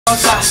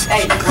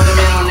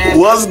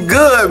What's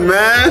good,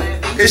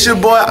 man? It's your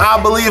boy,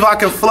 I Believe I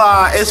Can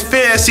Fly. It's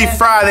Fantasy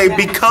Friday.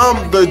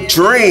 Become the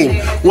dream.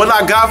 What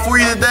I got for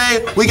you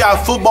today, we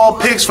got football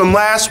picks from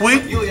last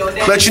week.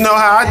 Let you know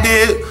how I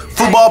did.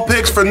 Football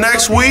picks for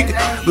next week.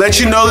 Let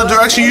you know the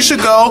direction you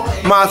should go.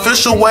 My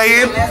official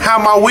weigh-in, how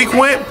my week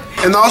went.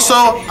 And also,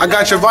 I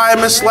got your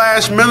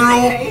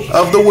vitamin/mineral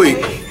of the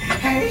week.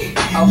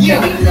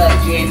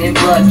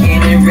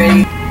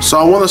 So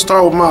I want to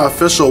start with my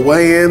official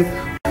weigh-in.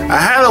 I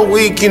had a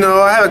week,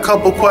 I had a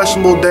couple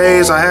questionable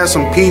days. I had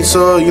some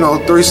pizza,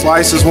 3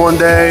 slices one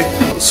day,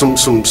 some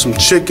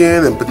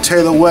chicken and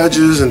potato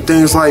wedges and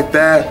things like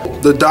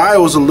that. The diet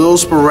was a little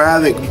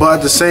sporadic, but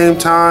at the same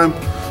time,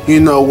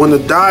 when the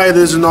diet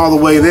isn't all the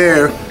way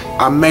there,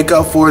 I make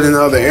up for it in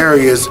other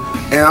areas.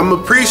 And I'm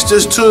gonna preach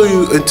this to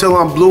you until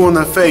I'm blue in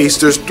the face.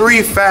 There's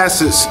 3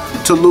 facets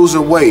to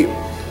losing weight.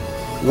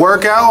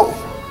 Workout,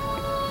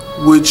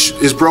 which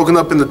is broken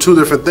up into 2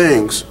 different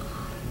things.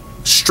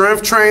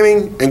 Strength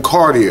training and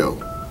cardio,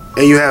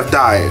 and you have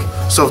diet.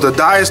 So if the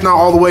diet's not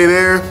all the way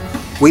there,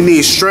 we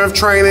need strength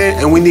training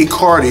and we need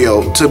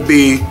cardio to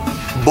be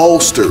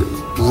bolstered,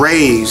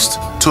 raised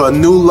to a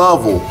new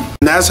level.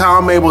 And that's how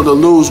I'm able to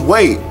lose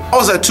weight. I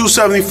was at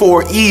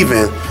 274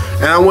 even,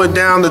 and I went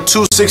down to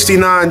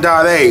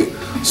 269.8.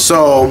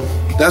 So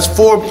that's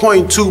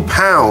 4.2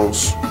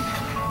 pounds,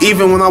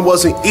 even when I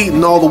wasn't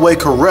eating all the way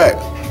correct,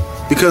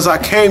 because I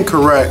came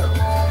correct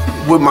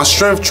with my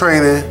strength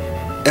training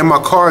and my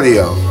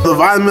cardio. The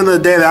vitamin of the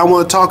day that I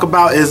want to talk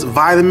about is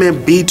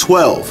vitamin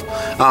B12.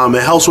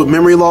 It helps with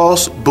memory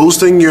loss,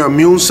 boosting your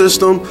immune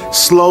system,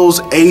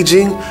 slows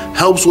aging,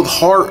 helps with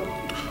heart,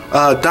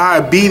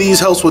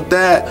 diabetes, helps with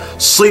that,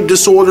 sleep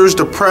disorders,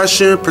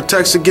 depression,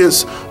 protects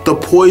against the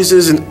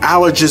poisons and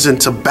allergens in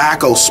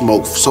tobacco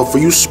smoke. So for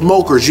you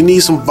smokers, you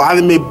need some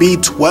vitamin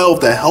B12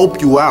 to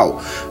help you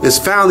out. It's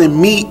found in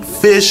meat,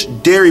 fish,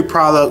 dairy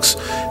products,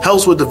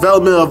 helps with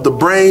development of the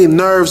brain,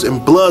 nerves,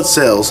 and blood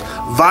cells.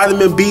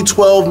 Vitamin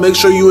B12, make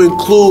sure you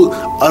include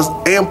an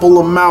ample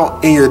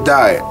amount in your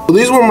diet. So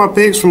these were my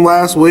picks from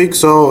last week.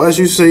 So as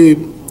you see,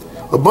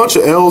 a bunch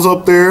of L's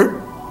up there,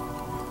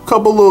 a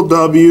couple little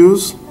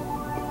W's.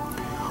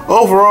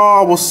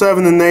 Overall, I was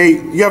 7 and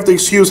 8. You have to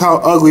excuse how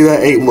ugly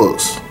that 8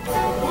 looks.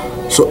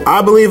 So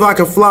I Believe I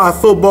Can Fly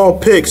football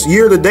picks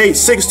year to date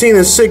 16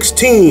 and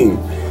 16.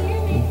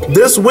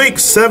 This week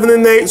 7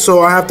 and 8, so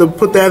I have to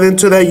put that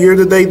into that year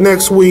to date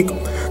next week.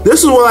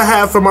 This is what I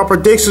have for my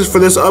predictions for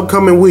this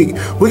upcoming week.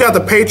 We got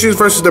the Patriots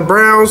versus the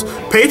Browns.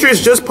 Patriots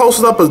just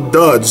posted up a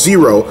dud,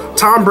 0.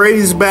 Tom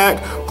Brady's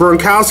back.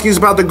 Gronkowski's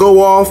about to go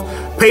off.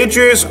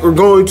 Patriots are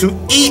going to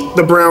eat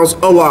the Browns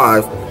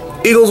alive.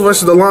 Eagles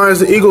versus the Lions.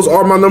 The Eagles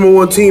are my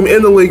 #1 team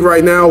in the league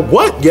right now.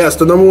 What? Yes,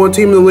 the #1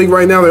 team in the league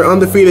right now. They're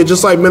undefeated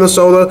just like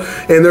Minnesota,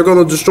 and they're going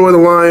to destroy the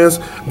Lions.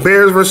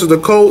 Bears versus the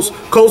Colts.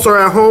 Colts are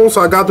at home,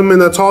 so I got them in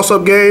that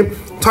toss-up game.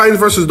 Titans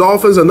versus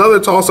Dolphins, another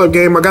toss-up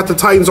game. I got the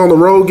Titans on the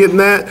road getting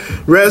that.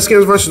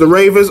 Redskins versus the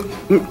Ravens.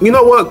 You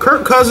know what?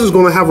 Kirk Cousins is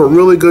going to have a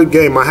really good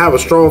game. I have a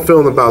strong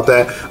feeling about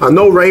that. I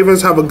know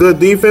Ravens have a good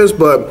defense,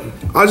 but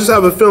I just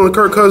have a feeling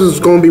Kirk Cousins is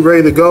going to be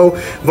ready to go.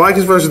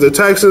 Vikings versus the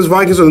Texans.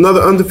 Vikings are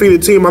another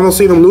undefeated team. I don't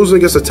see them losing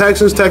against the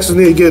Texans. Texans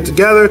need to get it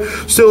together.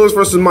 Steelers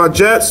versus my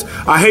Jets.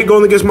 I hate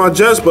going against my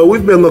Jets, but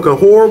we've been looking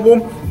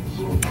horrible.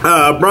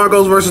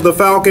 Broncos versus the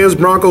Falcons.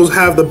 Broncos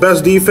have the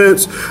best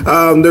defense.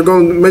 They're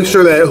going to make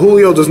sure that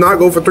Julio does not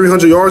go for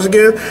 300 yards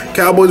again.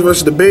 Cowboys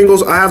versus the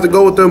Bengals. I have to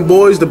go with them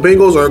boys. The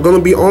Bengals are going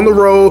to be on the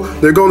road.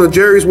 They're going to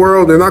Jerry's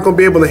World. They're not going to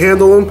be able to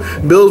handle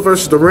them. Bills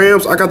versus the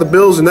Rams. I got the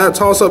Bills in that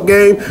toss-up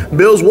game.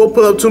 Bills will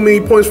put up too many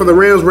points for the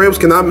Rams. Rams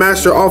cannot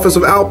match their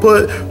offensive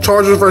output.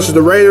 Chargers versus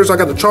the Raiders. I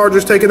got the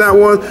Chargers taking that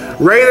one.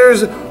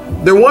 Raiders,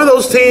 they're one of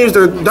those teams,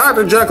 they're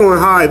Dr. Jekyll and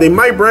Hyde. They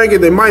might bring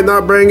it, they might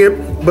not bring it.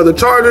 But the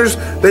Chargers,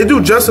 they do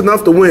just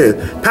enough to win.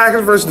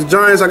 Packers versus the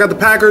Giants. I got the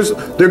Packers.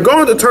 They're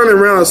going to turn it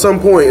around at some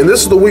point, and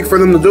this is the week for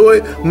them to do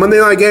it. Monday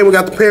night game, we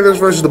got the Panthers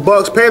versus the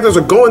Bucks. Panthers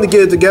are going to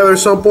get it together at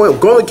some point. I'm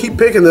going to keep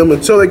picking them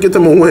until they get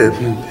them a win.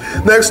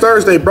 Next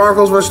Thursday,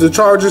 Broncos versus the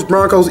Chargers.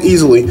 Broncos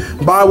easily.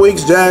 Bye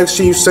weeks, Jags,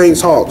 Chiefs,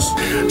 Saints, Hawks.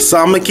 So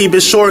I'm going to keep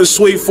it short and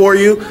sweet for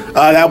you.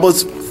 That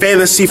was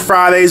Fantasy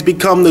Fridays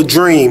Become the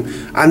Dream.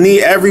 I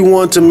need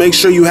everyone to make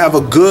sure you have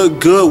a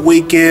good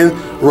weekend.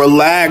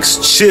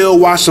 Relax, chill,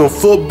 watch some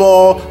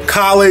football,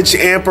 college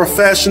and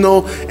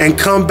professional, and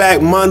come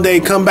back Monday.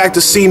 Come back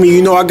to see me.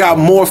 You know I got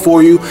more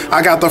for you.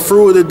 I got the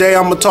fruit of the day.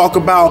 I'm going to talk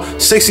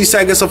about 60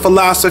 seconds of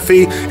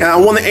philosophy, and I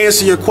want to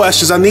answer your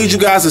questions. I need you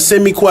guys to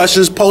send me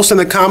questions. Post in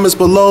the comments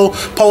below.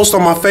 Post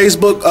on my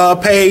Facebook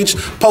page.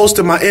 Post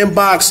in my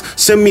inbox.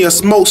 Send me a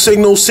smoke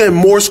signal. Send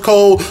Morse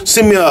code.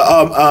 Send me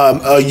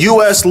a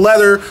U.S.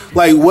 letter.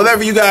 Like,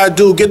 whatever you got to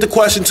do, get the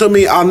question to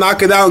me. I'll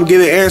knock it out and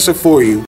get an answer for you.